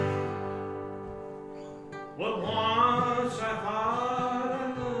But once I thought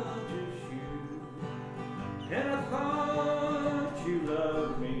I loved just you, and I thought you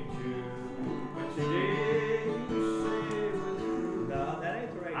loved me too. But today you say it was true. No, that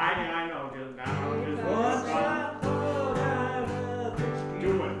ain't the right. I know, just now. Just Once I thought I loved you,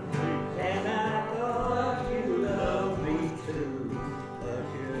 do it. and I thought you loved me too. But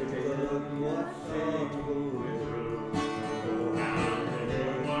you didn't want to say it was true.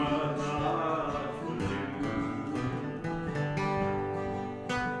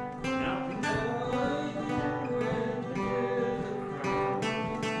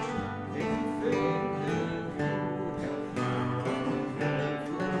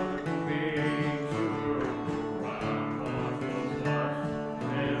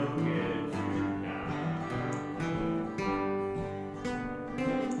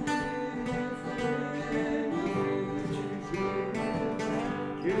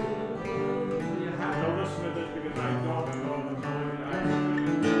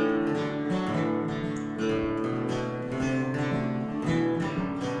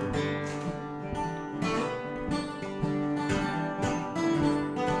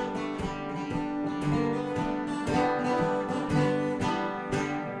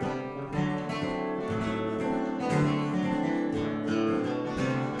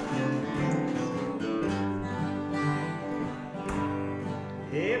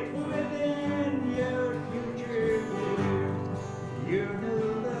 If within your future years your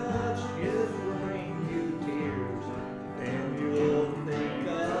new love just will bring you tears, then you'll think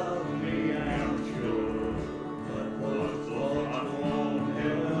of me, I'm sure. But those thoughts won't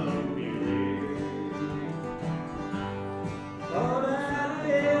help you live. Thought I'd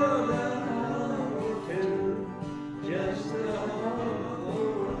build a home or two, just a home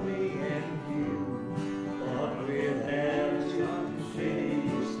for me and you. Thought we'd have some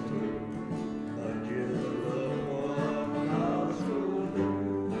cities through, but you look what else will do.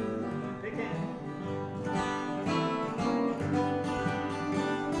 Pick it.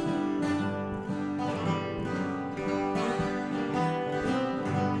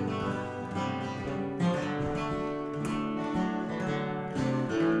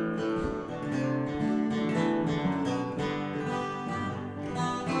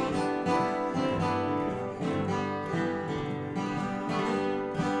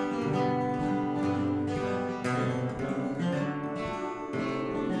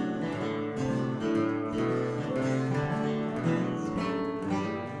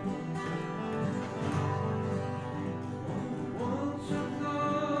 Once I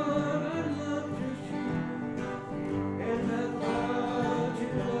thought I loved just you, and I thought you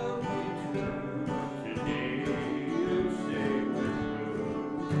loved me too. Today you say we're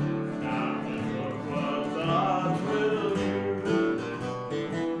through. Now just look what thoughts will do.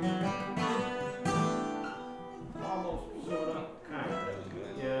 Almost sorta, kind of.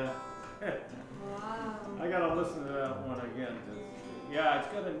 Yeah. Wow. I gotta listen to that one again. Yeah, it's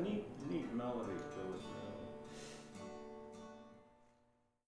got a neat melody to it.